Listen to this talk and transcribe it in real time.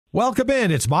Welcome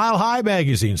in. It's Mile High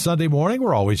Magazine. Sunday morning,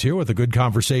 we're always here with a good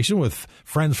conversation with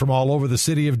friends from all over the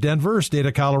city of Denver, state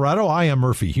of Colorado. I am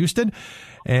Murphy Houston.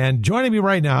 And joining me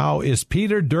right now is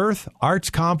Peter Dearth, Arts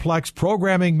Complex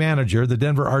Programming Manager, the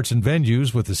Denver Arts and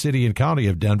Venues with the city and county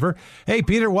of Denver. Hey,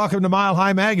 Peter, welcome to Mile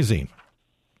High Magazine.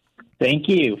 Thank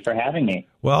you for having me.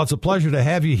 Well, it's a pleasure to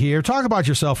have you here. Talk about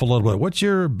yourself a little bit. What's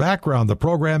your background? The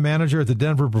program manager at the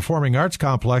Denver Performing Arts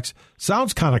Complex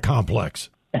sounds kind of complex.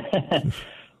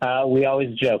 We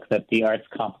always joke that the arts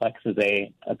complex is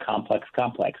a complex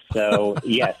complex. So,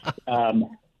 yes,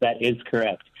 that is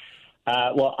correct.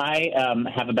 Well, I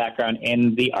have a background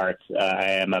in the arts.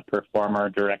 I am a performer,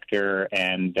 director,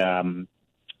 and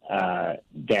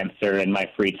dancer in my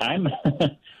free time,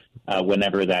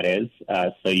 whenever that is.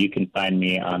 So you can find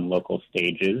me on local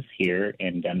stages here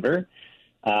in Denver.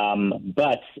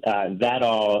 But that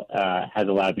all has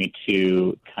allowed me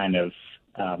to kind of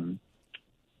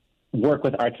work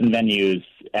with arts and venues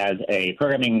as a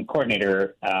programming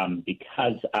coordinator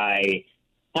because I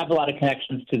have a lot of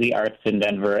connections to the arts in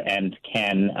Denver and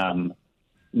can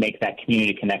make that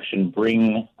community connection,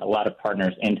 bring a lot of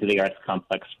partners into the arts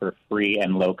complex for free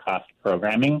and low-cost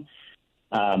programming,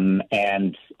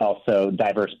 and also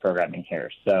diverse programming here.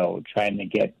 So trying to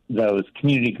get those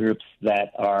community groups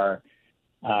that are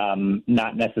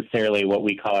not necessarily what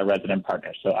we call our resident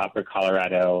partners. So Opera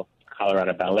Colorado,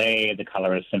 Colorado Ballet, the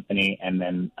Colorado Symphony, and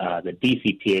then the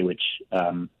DCPA, which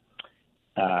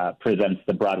presents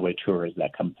the Broadway tours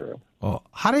that come through. Oh,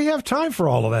 how do you have time for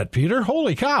all of that, Peter?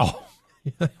 Holy cow.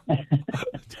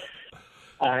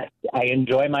 I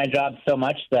enjoy my job so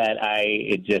much that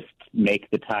I just make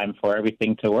the time for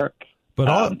everything to work.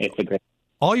 But it's a great.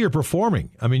 All you're performing.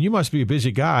 I mean, you must be a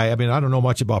busy guy. I mean, I don't know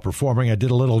much about performing. I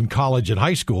did a little in college and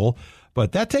high school,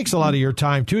 but that takes a lot of your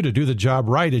time, too, to do the job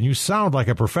right, and you sound like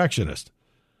a perfectionist.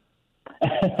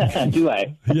 Do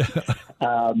I?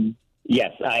 Yeah.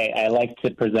 Yes, I like to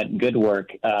present good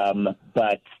work,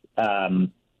 but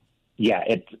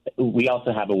we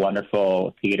also have a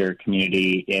wonderful theater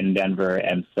community in Denver,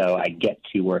 and so I get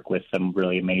to work with some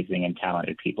really amazing and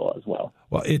talented people as well.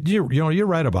 Well, you're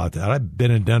right about that. I've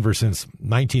been in Denver since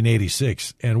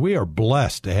 1986, and we are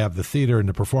blessed to have the theater and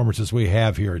the performances we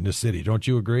have here in this city. Don't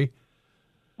you agree?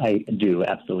 I do,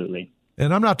 absolutely.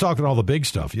 And I'm not talking all the big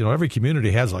stuff. You know, every community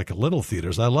has like little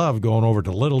theaters. I love going over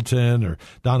to Littleton or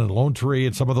down in Lone Tree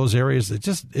and some of those areas. It's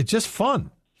just fun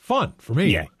for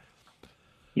me.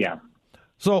 Yeah.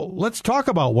 So let's talk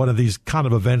about one of these kind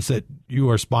of events that you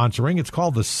are sponsoring. It's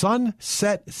called the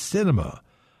Sunset Cinema.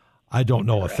 I don't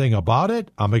know a thing about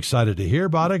it. I'm excited to hear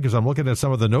about it because I'm looking at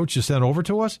some of the notes you sent over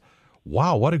to us.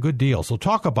 Wow, what a good deal. So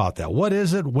talk about that. What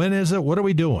is it? When is it? What are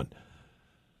we doing?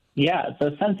 Yeah,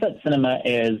 so Sunset Cinema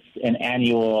is an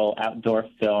annual outdoor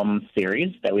film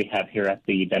series that we have here at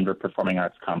the Denver Performing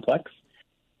Arts Complex.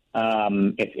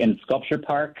 It's in Sculpture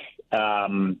Park,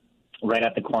 right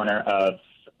at the corner of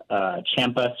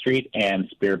Champa Street and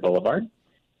Spear Boulevard.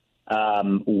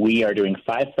 We are doing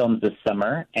 5 films this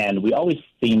summer, and we always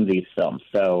theme these films.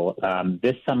 So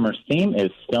this summer's theme is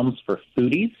Films for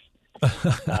Foodies.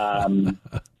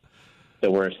 So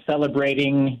we're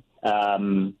celebrating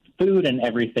food and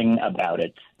everything about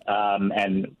it.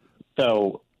 And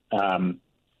so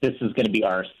this is going to be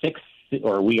our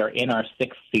we are in our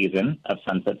 6th season of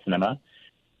Sunset Cinema.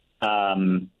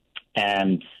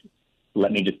 And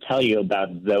let me just tell you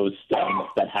about those films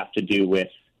that have to do with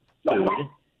food.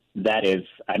 That is,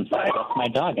 I'm sorry, that's my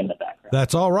dog in the background.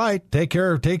 That's all right. Take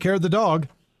care of the dog.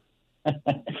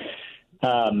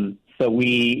 So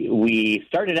we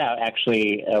started out,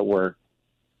 actually, we're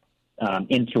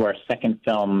into our 2nd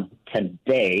film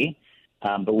today,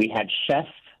 but we had Chef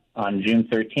on June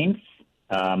 13th,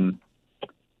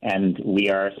 and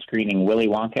we are screening Willy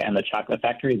Wonka and the Chocolate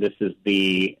Factory. This is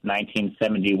the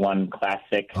 1971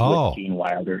 classic with Gene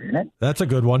Wilder in it. That's a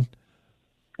good one.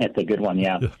 It's a good one,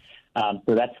 yeah.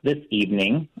 So that's this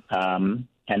evening, and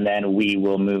then we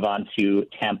will move on to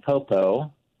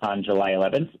Tampopo on July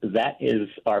 11th. That is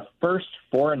our first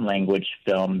foreign language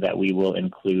film that we will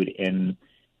include in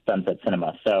Sunset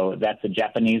Cinema. So that's a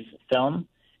Japanese film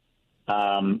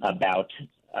about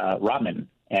ramen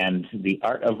and the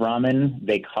art of ramen.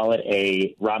 They call it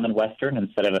a ramen Western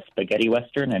instead of a spaghetti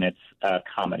Western, and it's a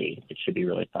comedy. It should be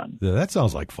really fun. Yeah, that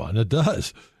sounds like fun. It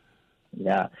does.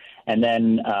 Yeah. And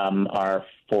then our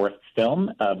 4th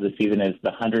film of the season is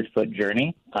The 100-Foot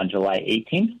Journey on July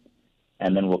 18th.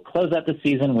 And then we'll close out the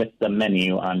season with The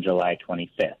Menu on July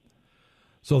 25th.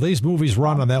 So these movies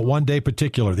run on that one day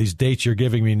particular, these dates you're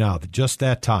giving me now, just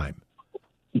that time?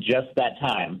 Just that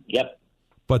time, yep.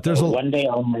 But there's one day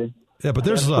only. Yeah, but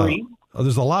there's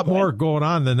a lot more going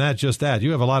on than that, just that.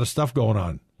 You have a lot of stuff going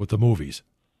on with the movies.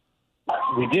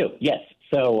 We do, yes.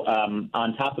 So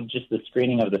on top of just the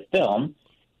screening of the film,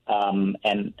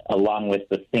 and along with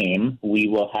the theme, we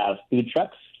will have food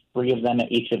trucks, 3 of them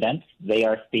at each event. They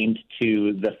are themed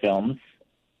to the films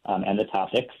and the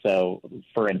topic. So,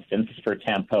 for instance, for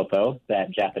Tampopo,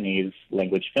 that Japanese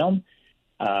language film,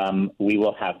 we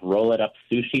will have Roll It Up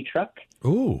Sushi Truck,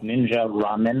 Ooh. Ninja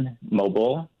Ramen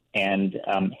Mobile, and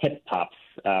Hip Pops.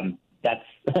 That's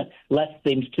less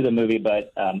themed to the movie,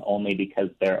 but only because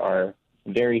there are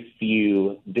very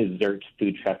few dessert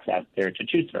food trucks out there to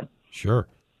choose from. Sure.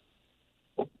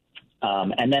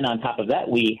 And then on top of that,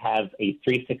 we have a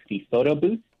 360 photo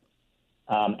booth,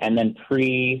 and then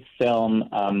pre-film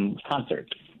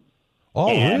concerts. Oh,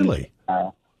 and, really?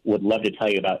 Would love to tell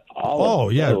you about all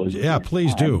of those. Yeah,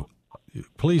 please do.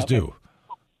 Please do.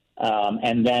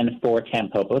 And then for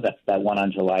Tampopo, that's that one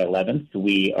on July 11th,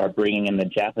 we are bringing in the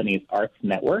Japanese Arts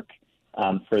Network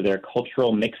for their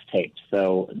cultural mixtape.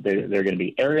 So they're going to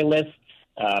be aerialists,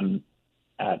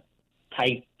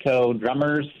 taiko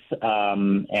drummers,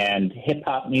 and hip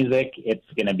hop music. That's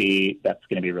going to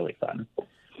be really fun.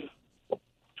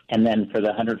 And then for the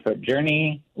 100-foot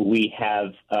journey, we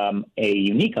have a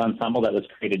unique ensemble that was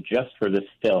created just for this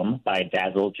film by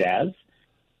Dazzle Jazz.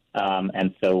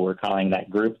 And so we're calling that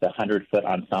group the 100-foot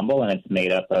Ensemble, and it's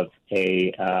made up of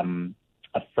a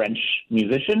French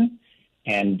musician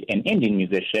and an Indian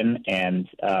musician, and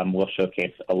we'll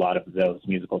showcase a lot of those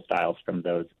musical styles from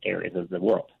those areas of the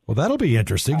world. Well, that'll be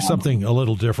interesting, something a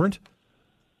little different.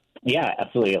 Yeah,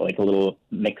 absolutely, like a little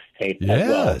mixtape as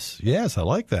well. Yes, I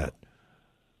like that.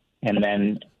 And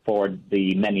then for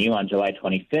the menu on July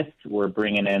 25th, we're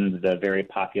bringing in the very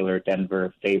popular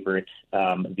Denver favorite,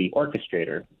 The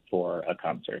Orchestrator, for a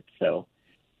concert. So,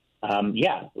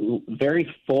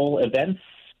 very full events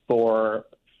for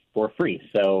free.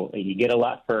 So you get a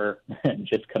lot for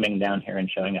just coming down here and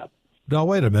showing up. Now,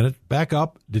 wait a minute. Back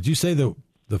up. Did you say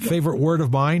the favorite word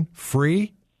of mine,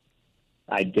 free?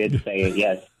 I did say it,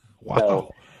 yes.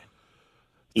 Wow.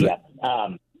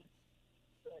 So,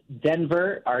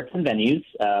 Denver Arts and Venues,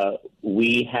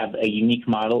 we have a unique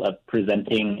model of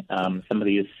presenting some of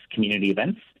these community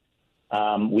events.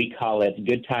 We call it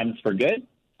Good Times for Good,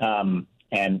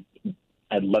 and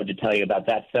I'd love to tell you about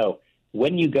that. So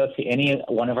when you go to any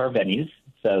one of our venues,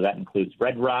 so that includes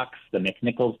Red Rocks, the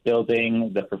McNichols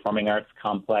Building, the Performing Arts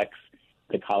Complex,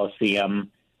 the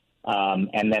Coliseum,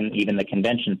 and then even the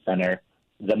Convention Center,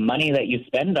 the money that you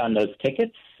spend on those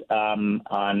tickets,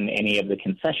 on any of the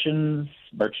concessions,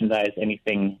 merchandise,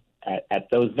 anything at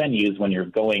those venues when you're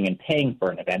going and paying for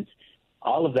an event,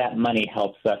 all of that money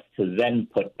helps us to then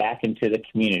put back into the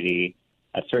community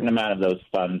a certain amount of those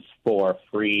funds for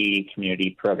free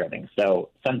community programming. So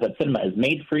Sunset Cinema is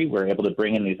made free. We're able to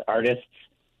bring in these artists,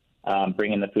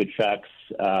 bring in the food trucks,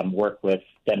 work with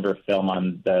Denver Film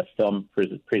on the film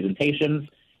presentations,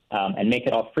 and make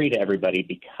it all free to everybody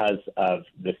because of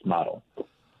this model.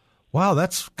 Wow,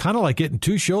 that's kind of like getting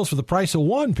 2 shows for the price of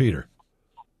 1, Peter.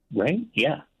 Right?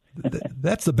 Yeah.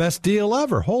 That's the best deal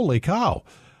ever. Holy cow.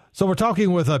 So we're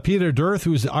talking with Peter Dearth,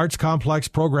 who's the Arts Complex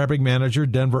Programming Manager,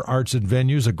 Denver Arts and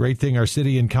Venues, a great thing our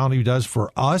city and county does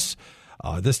for us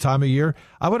this time of year.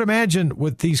 I would imagine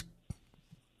with these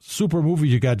super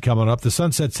movies you got coming up, the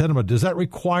Sunset Cinema, does that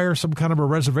require some kind of a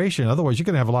reservation? Otherwise, you're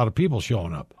going to have a lot of people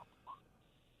showing up.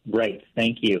 Right.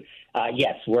 Thank you.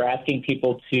 Yes, we're asking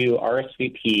people to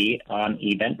RSVP on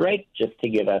Eventbrite just to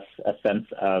give us a sense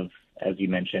of, as you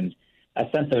mentioned, a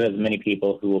sense of as many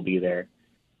people who will be there.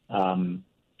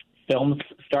 Films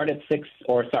start at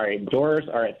doors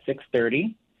are at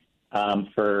 6:30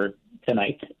 for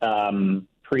tonight.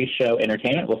 Pre-show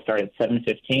entertainment will start at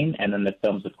 7:15, and then the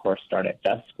films, of course, start at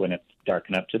dusk when it's dark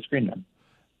enough to screen them.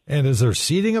 And is there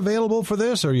seating available for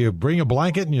this, or you bring a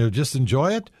blanket and you just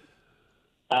enjoy it?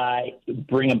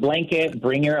 Bring a blanket,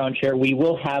 bring your own chair. We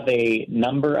will have a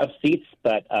number of seats,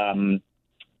 but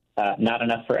not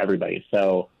enough for everybody.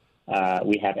 So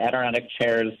we have Adirondack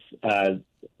chairs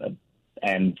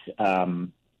and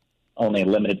only a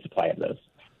limited supply of those.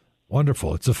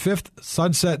 Wonderful. It's the 5th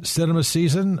Sunset Cinema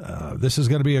season. This is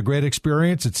going to be a great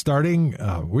experience. It's starting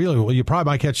really well. You probably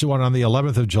might catch the one on the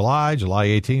 11th of July, July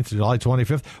 18th, July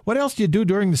 25th. What else do you do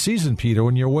during the season, Peter,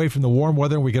 when you're away from the warm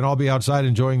weather and we can all be outside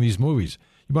enjoying these movies?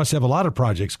 You must have a lot of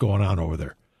projects going on over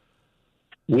there.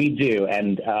 We do,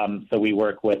 and so we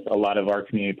work with a lot of our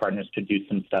community partners to do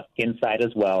some stuff inside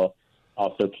as well,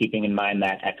 also keeping in mind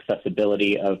that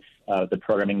accessibility of the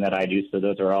programming that I do. So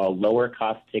those are all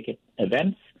lower-cost ticket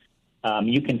events.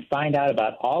 You can find out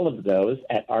about all of those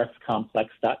at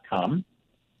artscomplex.com.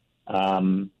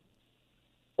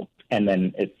 And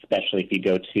then especially if you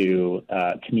go to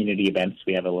community events,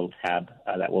 we have a little tab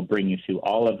that will bring you to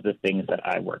all of the things that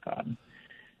I work on.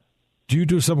 Do you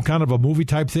do some kind of a movie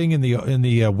type thing in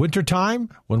the winter time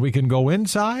when we can go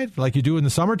inside like you do in the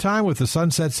summertime with the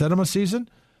Sunset Cinema season?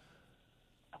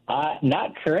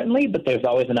 Not currently, but there's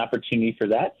always an opportunity for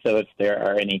that. So if there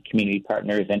are any community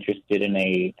partners interested in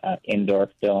a indoor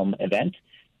film event,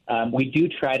 we do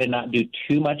try to not do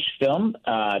too much film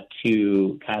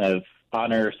to kind of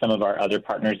honor some of our other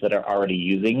partners that are already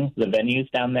using the venues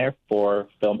down there for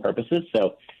film purposes.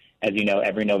 So as you know,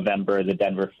 every November, the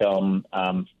Denver Film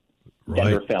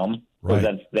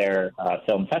presents their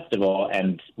film festival,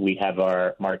 and we have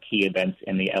our marquee events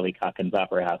in the Ellie Calkins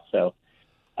Opera House. So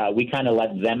we kind of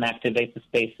let them activate the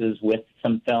spaces with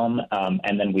some film,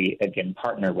 and then we, again,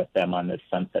 partner with them on this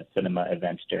Sunset Cinema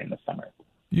event during the summer.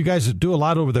 You guys do a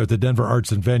lot over there at the Denver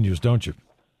Arts and Venues, don't you?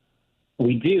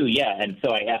 We do, yeah. And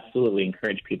so I absolutely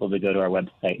encourage people to go to our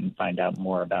website and find out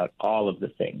more about all of the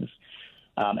things.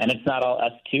 And it's not all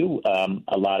us, too.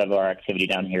 A lot of our activity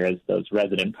down here is those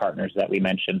resident partners that we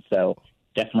mentioned. So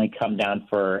definitely come down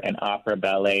for an opera,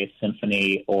 ballet,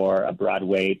 symphony, or a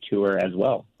Broadway tour as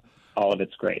well. All of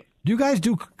it's great. Do you guys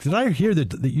did I hear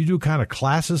that you do kind of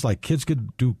classes, like kids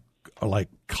could do like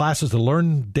classes to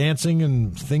learn dancing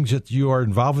and things that you are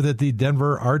involved with at the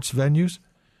Denver Arts Venues?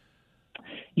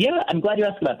 Yeah, I'm glad you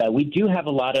asked about that. We do have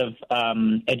a lot of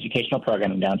educational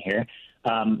programming down here.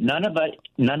 None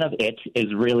of it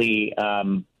is really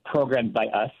programmed by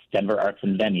us, Denver Arts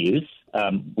and Venues.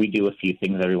 We do a few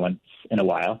things every once in a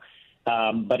while,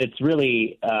 but it's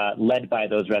really led by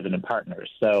those resident partners.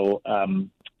 So,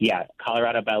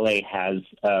 Colorado Ballet has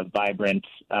a vibrant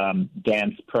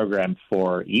dance program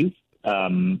for youth,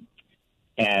 and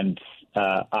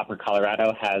Opera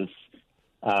Colorado has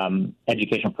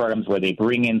educational programs where they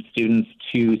bring in students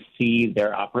to see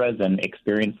their operas and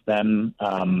experience them,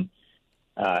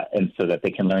 and so that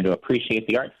they can learn to appreciate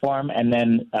the art form. And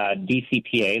then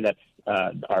DCPA,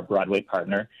 that's our Broadway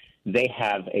partner, they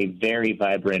have a very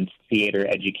vibrant theater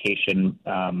education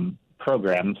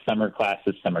program, summer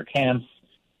classes, summer camps,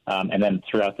 and then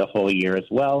throughout the whole year as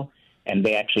well. And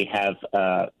they actually have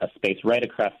a space right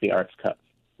across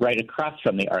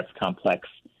from the Arts Complex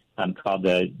called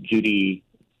the Judy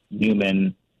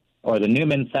Newman, or the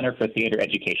Newman Center for Theater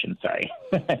Education. Sorry,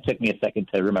 it took me a second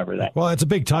to remember that. Well, it's a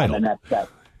big title. And that's that.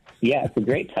 Yeah, it's a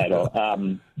great title.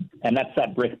 And that's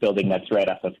that brick building that's right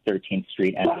off of 13th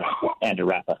Street and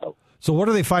Arapahoe. So what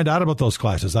do they find out about those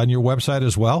classes? On your website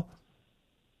as well?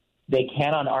 They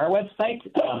can on our website,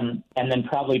 and then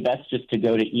probably best just to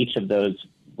go to each of those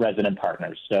resident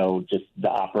partners. So just the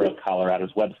Opera of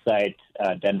Colorado's website,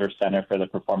 Denver Center for the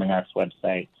Performing Arts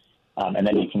website, and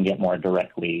then you can get more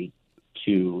directly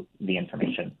to the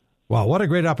information. Wow, what a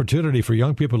great opportunity for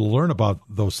young people to learn about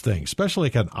those things, especially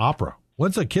like an opera.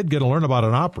 When's a kid going to learn about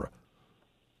an opera?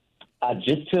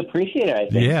 Just to appreciate it, I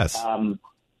think. Yes.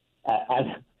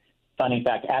 Funny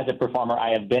fact, as a performer,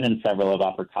 I have been in several of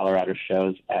Opera Colorado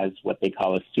shows as what they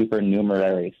call a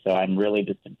supernumerary. So I'm really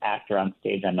just an actor on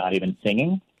stage. I'm not even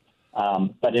singing.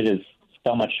 But it is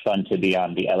so much fun to be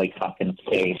on the Ellie Calkins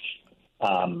stage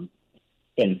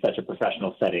in such a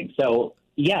professional setting. So,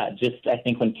 yeah, just I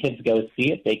think when kids go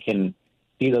see it, they can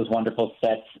see those wonderful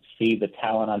sets, see the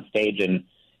talent on stage, and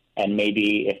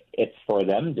maybe if it's for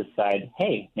them, decide,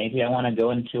 hey, maybe I want to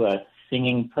go into a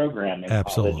singing program in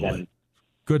college and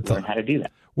good learn how to do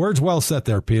that. Words well said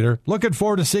there, Peter. Looking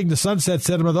forward to seeing the Sunset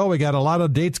Cinema, though. We got a lot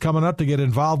of dates coming up to get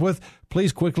involved with.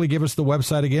 Please quickly give us the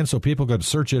website again so people can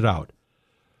search it out.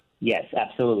 Yes,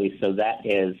 absolutely. So that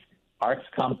is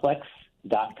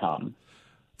artscomplex.com.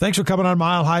 Thanks for coming on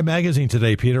Mile High Magazine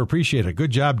today, Peter. Appreciate it.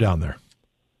 Good job down there.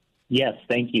 Yes,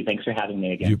 thank you. Thanks for having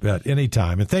me again. You bet.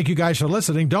 Anytime. And thank you guys for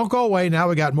listening. Don't go away. Now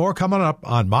we got more coming up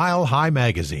on Mile High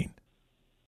Magazine.